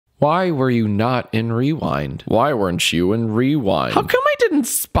Why were you not in Rewind? Why weren't you in Rewind? How come I didn't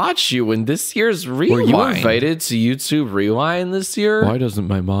spot you in this year's Rewind? Were you invited to YouTube Rewind this year? Why doesn't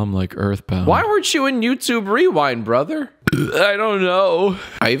my mom like Earthbound? Why weren't you in YouTube Rewind, brother? I don't know.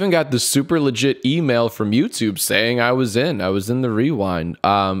 I even got the super legit email from YouTube saying I was in the Rewind.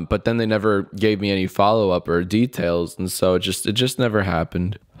 But then they never gave me any follow-up or details, and so it just never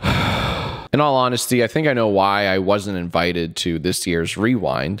happened. In all honesty, I think I know why I wasn't invited to this year's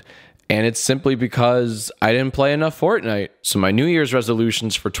Rewind, and it's simply because I didn't play enough Fortnite. So my New Year's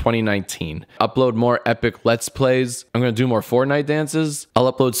resolutions for 2019, upload more epic Let's Plays. I'm going to do more Fortnite dances. I'll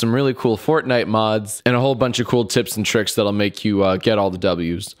upload some really cool Fortnite mods and a whole bunch of cool tips and tricks that'll make you get all the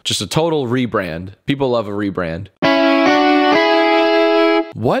W's. Just a total rebrand. People love a rebrand.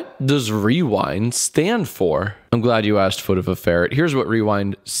 What does Rewind stand for? I'm glad you asked, Foot of a Ferret. Here's what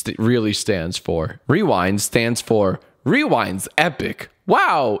Rewind really stands for. Rewind stands for Rewind's Epic.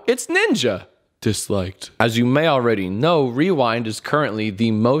 Wow, it's Ninja. Disliked. As you may already know, Rewind is currently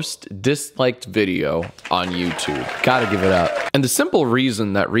the most disliked video on YouTube. Gotta give it up. And the simple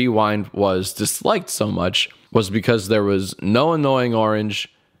reason that Rewind was disliked so much was because there was no annoying orange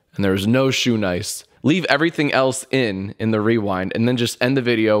and there was no shoe nice. Leave everything else in the Rewind and then just end the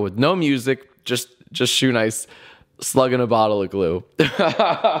video with no music, just shoe nice, slugging a bottle of glue.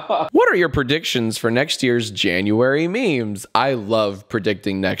 What are your predictions for next year's January memes? I love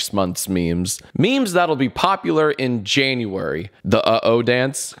predicting next month's memes. Memes that'll be popular in January. The uh-oh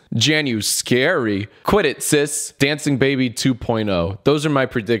dance. Janu scary. Quit it, sis. Dancing Baby 2.0. Those are my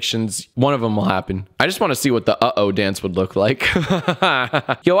predictions. One of them will happen. I just want to see what the uh-oh dance would look like.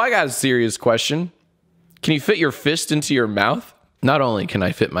 Yo, I got a serious question. Can you fit your fist into your mouth? Not only can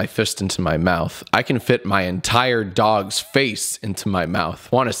I fit my fist into my mouth, I can fit my entire dog's face into my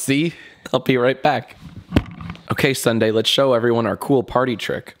mouth. Want to see? I'll be right back. Okay, Sunday, let's show everyone our cool party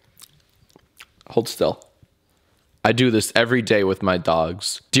trick. Hold still. I do this every day with my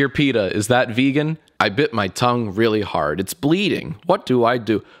dogs. Dear PETA, is that vegan? I bit my tongue really hard. It's bleeding. What do I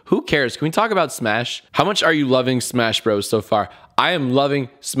do? Who cares? Can we talk about Smash? How much are you loving Smash Bros so far? I am loving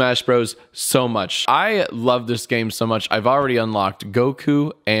Smash Bros so much. I love this game so much. I've already unlocked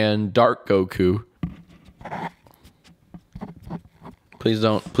Goku and Dark Goku. Please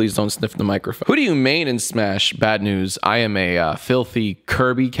don't sniff the microphone. Who do you main in Smash? Bad news. I am a filthy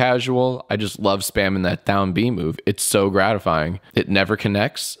Kirby casual. I just love spamming that down B move. It's so gratifying. It never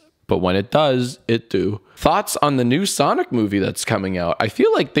connects, but when it does, it do. Thoughts on the new Sonic movie that's coming out? I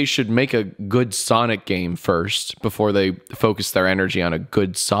feel like they should make a good Sonic game first before they focus their energy on a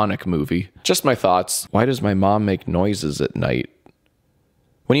good Sonic movie. Just my thoughts. Why does my mom make noises at night?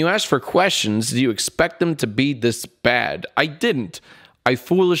 When you ask for questions, do you expect them to be this bad? I didn't. I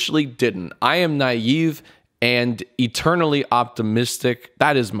foolishly didn't. I am naive and eternally optimistic.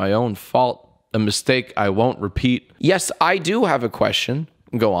 That is my own fault. A mistake I won't repeat. Yes, I do have a question.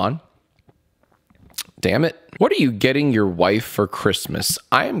 Go on. Damn it. What are you getting your wife for Christmas?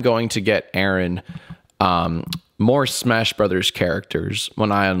 I am going to get Aaron more Smash Brothers characters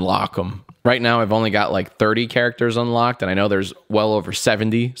when I unlock them. Right now, I've only got like 30 characters unlocked, and I know there's well over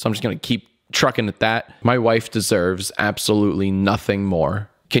 70, so I'm just going to keep trucking at that. My wife deserves absolutely nothing more.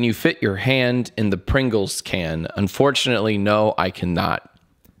 Can you fit your hand in the Pringles can? Unfortunately, no, I cannot.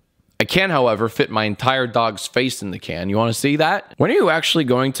 I can, however, fit my entire dog's face in the can. You want to see that? When are you actually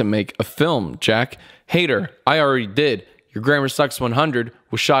going to make a film, Jack? Hater, I already did. Your Grammar Sucks 100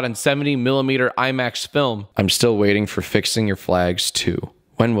 was shot in 70mm IMAX film. I'm still waiting for fixing your flags too.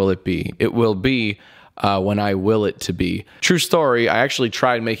 When will it be? It will be when I will it to be. True story, I actually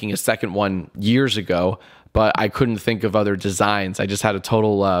tried making a second one years ago, but I couldn't think of other designs. I just had a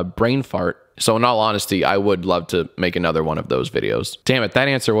total brain fart. So in all honesty, I would love to make another one of those videos. Damn it, that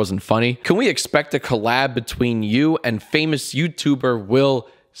answer wasn't funny. Can we expect a collab between you and famous YouTuber Will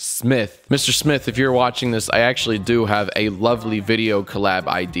Smith? Mr. Smith, if you're watching this, I actually do have a lovely video collab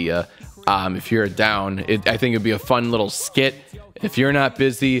idea. If you're down, I think it'd be a fun little skit. If you're not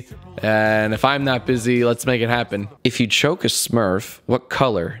busy, and if I'm not busy, let's make it happen. If you choke a Smurf, what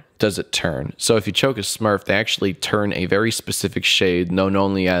color does it turn? So if you choke a Smurf, they actually turn a very specific shade known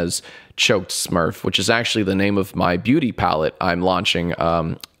only as Choked Smurf, which is actually the name of my beauty palette I'm launching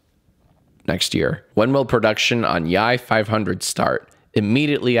next year. When will production on Yai 500 start?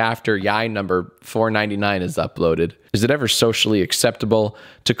 Immediately after Yai number 499 is uploaded. Is it ever socially acceptable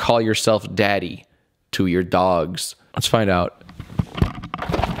to call yourself daddy to your dogs? Let's find out.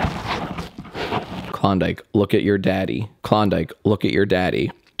 Klondike, look at your daddy. Klondike, look at your daddy.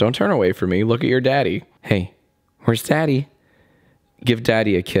 Don't turn away from me. Look at your daddy. Hey, where's daddy? Give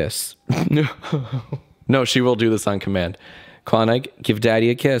daddy a kiss. No, she will do this on command. Klondike, give daddy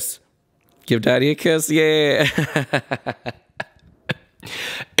a kiss. Give daddy a kiss, yeah.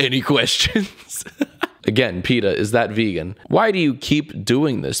 Any questions? Again, PETA, is that vegan? Why do you keep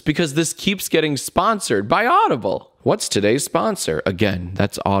doing this? Because this keeps getting sponsored by Audible. What's today's sponsor? Again,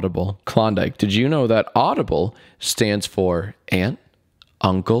 that's Audible. Klondike, did you know that Audible stands for aunt,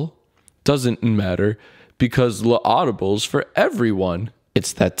 uncle? Doesn't matter, because Audible's for everyone.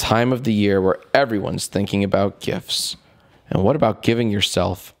 It's that time of the year where everyone's thinking about gifts. And what about giving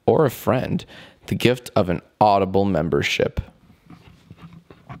yourself or a friend the gift of an Audible membership?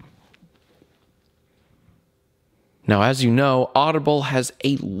 Now, as you know, Audible has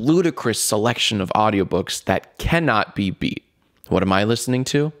a ludicrous selection of audiobooks that cannot be beat. What am I listening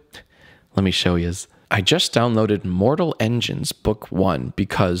to? Let me show you. I just downloaded Mortal Engines Book 1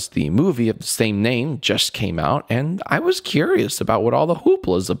 because the movie of the same name just came out, and I was curious about what all the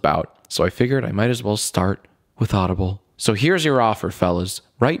hoopla is about. So I figured I might as well start with Audible. So here's your offer, fellas.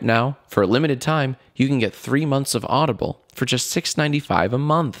 Right now, for a limited time, you can get 3 months of Audible for just $6.95 a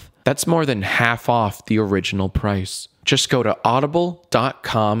month. That's more than half off the original price. Just go to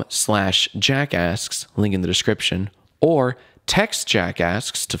audible.com/JackAsks, link in the description, or text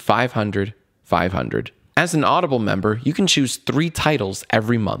JackAsks to 500-500. As an Audible member, you can choose 3 titles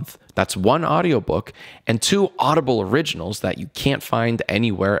every month. That's 1 audiobook and 2 Audible originals that you can't find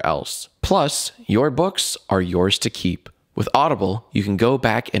anywhere else. Plus, your books are yours to keep. With Audible, you can go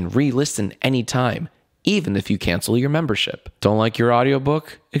back and re-listen anytime, even if you cancel your membership. Don't like your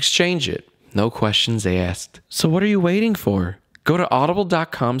audiobook? Exchange it. No questions asked. So what are you waiting for? Go to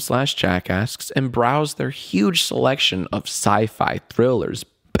audible.com/JackAsks and browse their huge selection of sci-fi thrillers,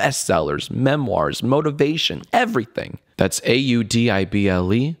 bestsellers, memoirs, motivation, everything. That's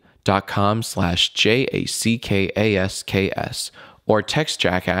audible.com/JackAsks or text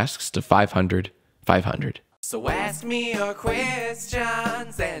JackAsks to 500-500. So ask me your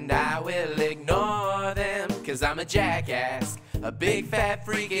questions and I will ignore them, 'cause I'm a jackass, a big fat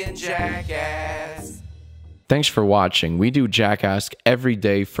freaking jackass. Thanks for watching. We do JackAsk every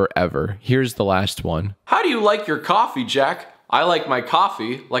day forever. Here's the last one. How do you like your coffee, Jack? I like my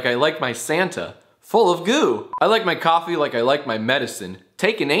coffee like I like my Santa, full of goo. I like my coffee like I like my medicine,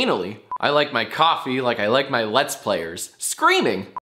 taken anally. I like my coffee like I like my Let's Players, screaming.